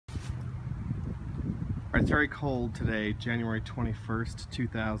Alright, it's very cold today, January 21st,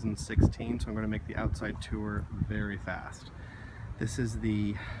 2016, so I'm going to make the outside tour very fast. This is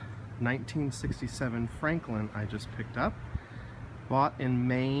the 1967 Franklin I just picked up. Bought in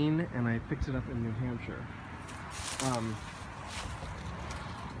Maine, and I picked it up in New Hampshire.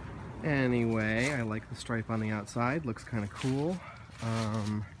 Anyway, I like the stripe on the outside, looks kind of cool.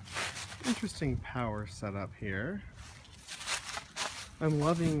 Interesting power setup here. I'm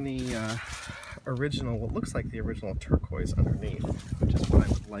loving the original, what looks like the original turquoise underneath, which is what I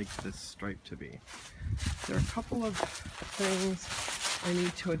would like this stripe to be. There are a couple of things I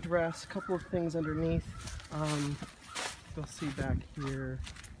need to address, a couple of things underneath. You'll see back here,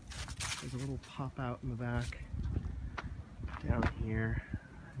 there's a little pop out in the back. Down here,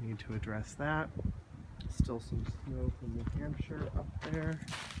 I need to address that. Still some snow from New Hampshire up there.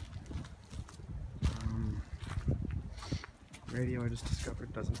 Radio I just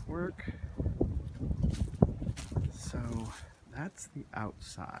discovered doesn't work. So that's the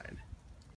outside.